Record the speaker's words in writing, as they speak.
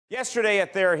Yesterday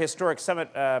at their historic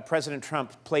summit, President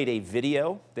Trump played a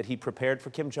video that he prepared for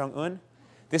Kim Jong-un.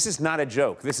 This is not a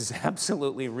joke. This is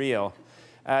absolutely real.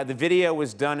 The video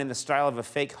was done in the style of a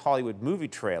fake Hollywood movie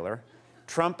trailer.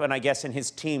 Trump and I guess and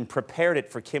his team prepared it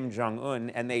for Kim Jong-un,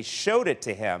 and they showed it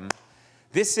to him.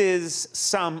 This is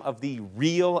some of the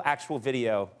real, actual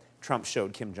video Trump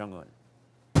showed Kim Jong-un.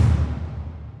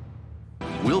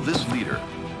 Will this leader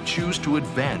choose to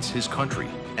advance his country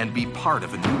and be part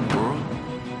of a new world?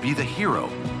 Be the hero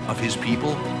of his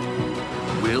people?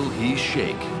 Will he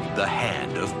shake the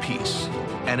hand of peace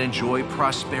and enjoy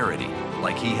prosperity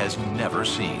like he has never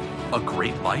seen? A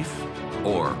great life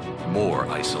or more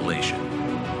isolation?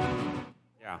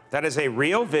 Yeah, that is a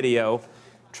real video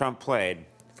Trump played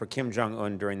for Kim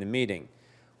Jong-un during the meeting.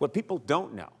 What people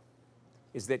don't know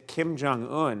is that Kim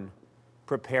Jong-un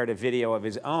prepared a video of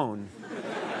his own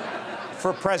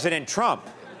for President Trump.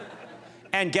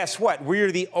 And guess what?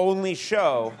 We're the only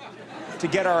show to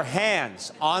get our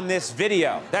hands on this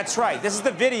video. That's right. This is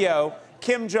the video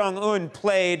Kim Jong-un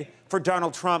played for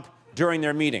Donald Trump during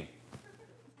their meeting.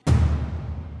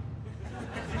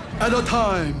 At a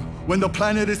time when the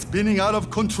planet is spinning out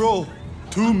of control,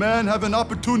 two men have an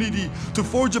opportunity to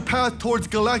forge a path towards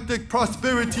galactic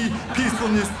prosperity,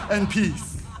 peacefulness, and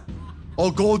peace.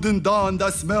 A golden dawn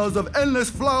that smells of endless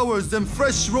flowers and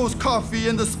fresh roast coffee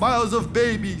and the smiles of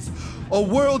babies. A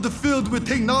world filled with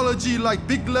technology like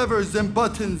big levers and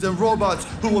buttons and robots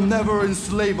who will never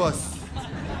enslave us.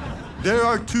 There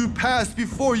are two paths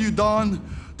before you, Dawn.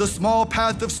 The small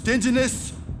path of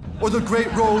stinginess or the great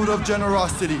road of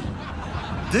generosity.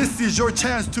 This is your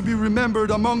chance to be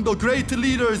remembered among the great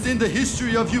leaders in the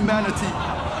history of humanity.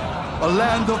 A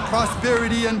land of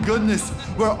prosperity and goodness,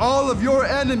 where all of your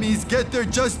enemies get their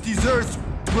just desserts,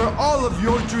 where all of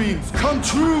your dreams come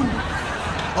true.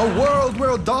 A world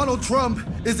where Donald Trump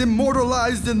is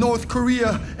immortalized in North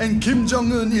Korea and Kim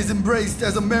Jong-un is embraced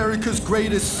as America's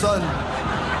greatest son.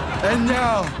 And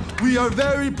now, we are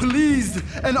very pleased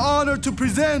and honored to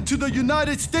present to the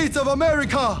United States of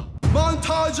America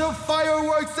montage of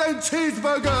fireworks and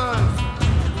cheeseburgers.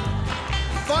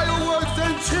 Fireworks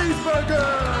and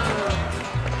cheeseburgers.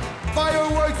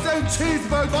 Fireworks and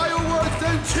cheeseburgers. Fireworks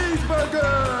and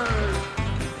cheeseburgers.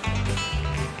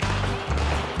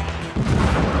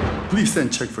 Please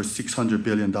send check for $600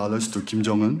 billion to Kim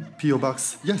Jong-un. P.O.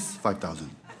 Box, yes, 5,000.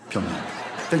 Pyongyang.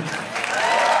 Thank you.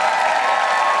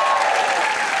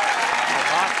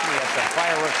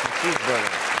 Fireworks and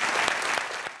cheeseburgers.